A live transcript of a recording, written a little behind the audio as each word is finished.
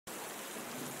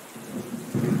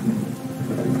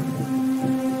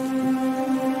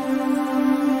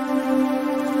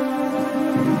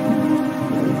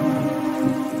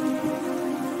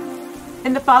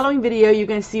following video, you're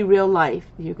going to see real life.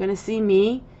 You're going to see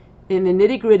me in the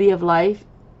nitty-gritty of life.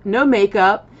 No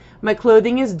makeup. My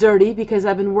clothing is dirty because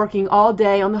I've been working all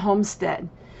day on the homestead.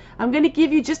 I'm going to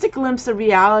give you just a glimpse of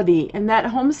reality, and that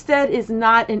homestead is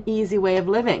not an easy way of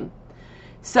living.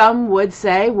 Some would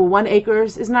say, well, 1 acre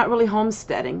is not really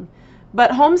homesteading.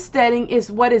 But homesteading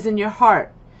is what is in your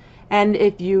heart. And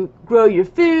if you grow your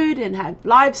food and have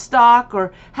livestock,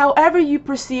 or however you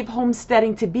perceive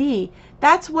homesteading to be,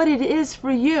 that's what it is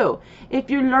for you if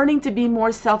you're learning to be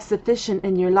more self-sufficient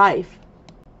in your life.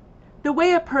 The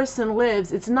way a person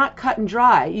lives, it's not cut and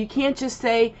dry. You can't just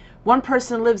say one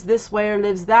person lives this way or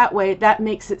lives that way, that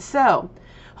makes it so.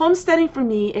 Homesteading for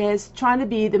me is trying to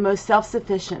be the most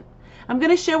self-sufficient. I'm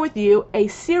going to share with you a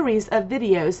series of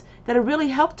videos that have really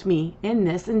helped me in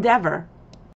this endeavor.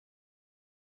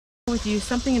 With you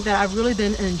something that I've really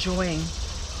been enjoying.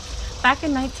 Back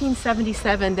in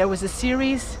 1977, there was a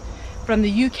series from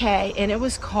the UK, and it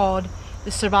was called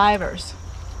The Survivors.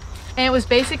 And it was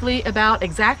basically about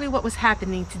exactly what was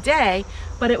happening today,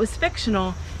 but it was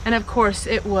fictional, and of course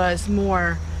it was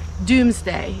more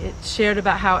doomsday. It shared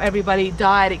about how everybody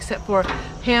died except for a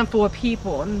handful of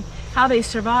people and how they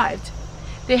survived.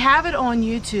 They have it on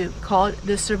YouTube called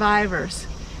The Survivors.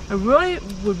 I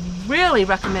would really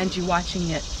recommend you watching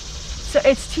it. So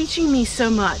it's teaching me so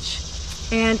much,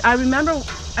 and I remember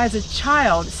as a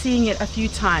child seeing it a few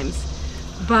times,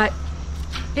 but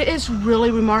it is really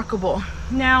remarkable.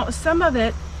 Now some of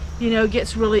it, you know,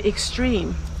 gets really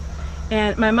extreme,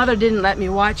 and my mother didn't let me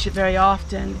watch it very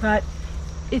often, but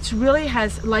it really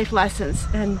has life lessons,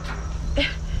 and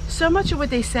so much of what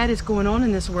they said is going on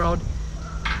in this world,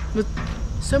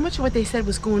 so much of what they said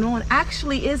was going on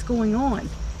actually is going on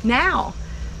now.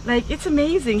 Like, it's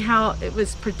amazing how it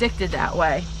was predicted that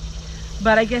way.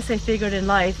 But I guess I figured in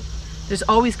life there's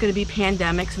always going to be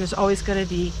pandemics, and there's always going to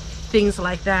be things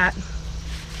like that.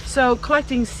 So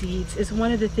collecting seeds is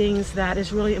one of the things that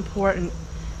is really important.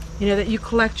 You know, that you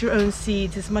collect your own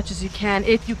seeds as much as you can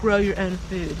if you grow your own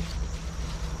food.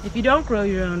 If you don't grow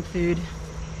your own food,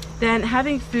 then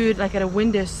having food like at a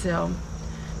windowsill,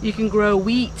 you can grow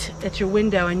wheat at your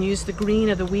window and use the green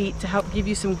of the wheat to help give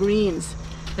you some greens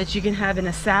that you can have in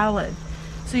a salad.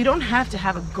 So you don't have to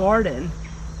have a garden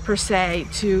per se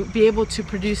to be able to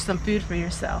produce some food for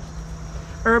yourself.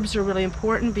 Herbs are really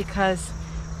important because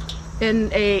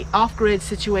in a off-grid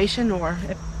situation, or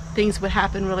if things would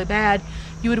happen really bad,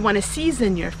 you would want to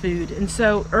season your food, and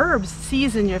so herbs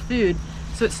season your food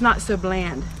so it's not so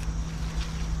bland.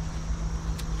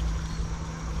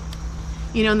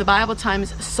 You know, in the Bible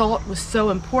times, salt was so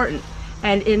important,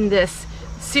 and in this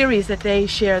series that they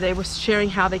share, they were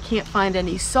sharing how they can't find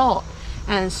any salt,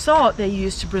 and salt they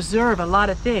use to preserve a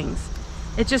lot of things.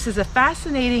 It just is a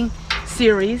fascinating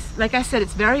series. Like I said,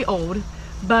 it's very old,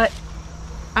 but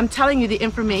I'm telling you the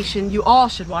information. You all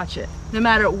should watch it, no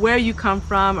matter where you come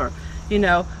from, or you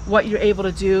know what you're able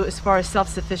to do as far as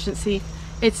self-sufficiency.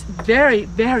 It's very,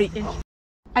 very interesting.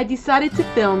 I decided to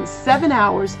film 7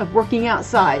 hours of working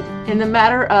outside in the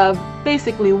matter of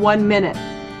basically 1 minute.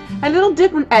 A little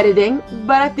different editing,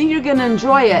 but I think you're going to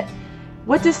enjoy it.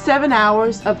 What does 7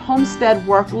 hours of homestead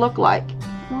work look like?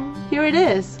 Well, here it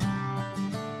is.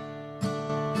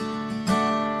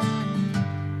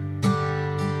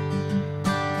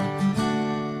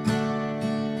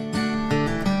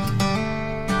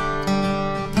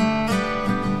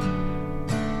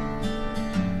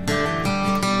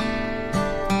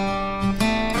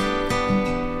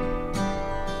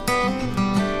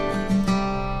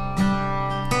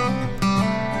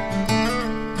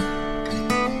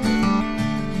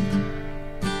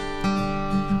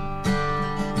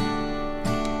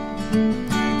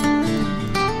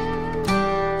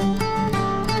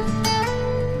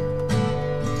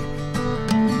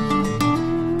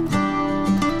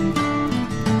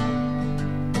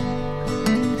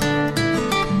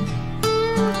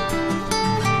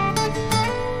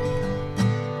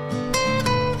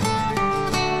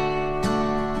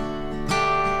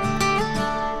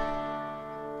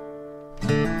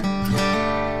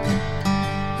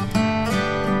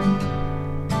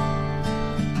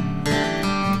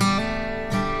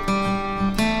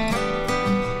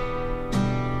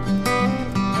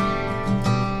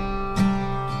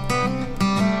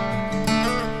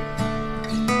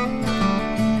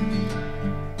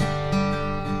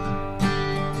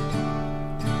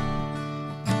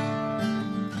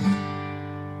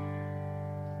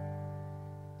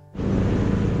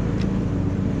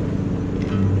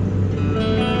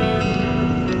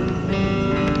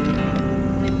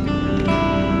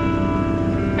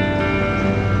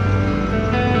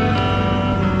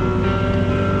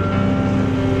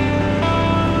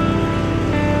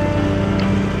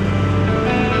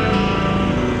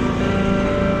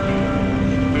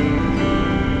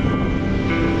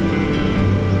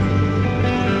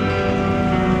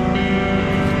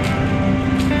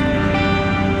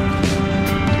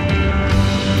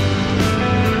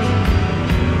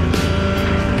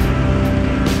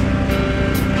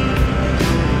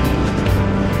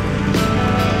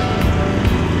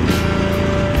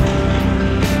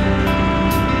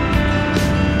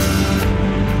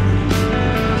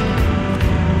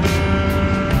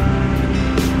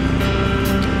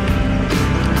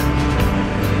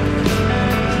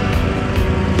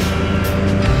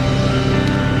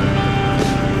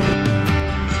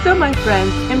 my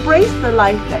friends, embrace the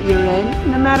life that you're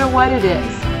in, no matter what it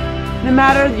is. No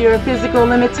matter your physical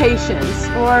limitations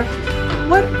or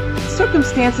what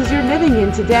circumstances you're living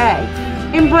in today.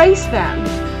 Embrace them.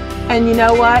 And you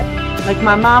know what? Like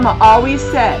my mama always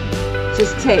said,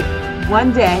 just take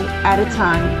one day at a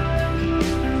time.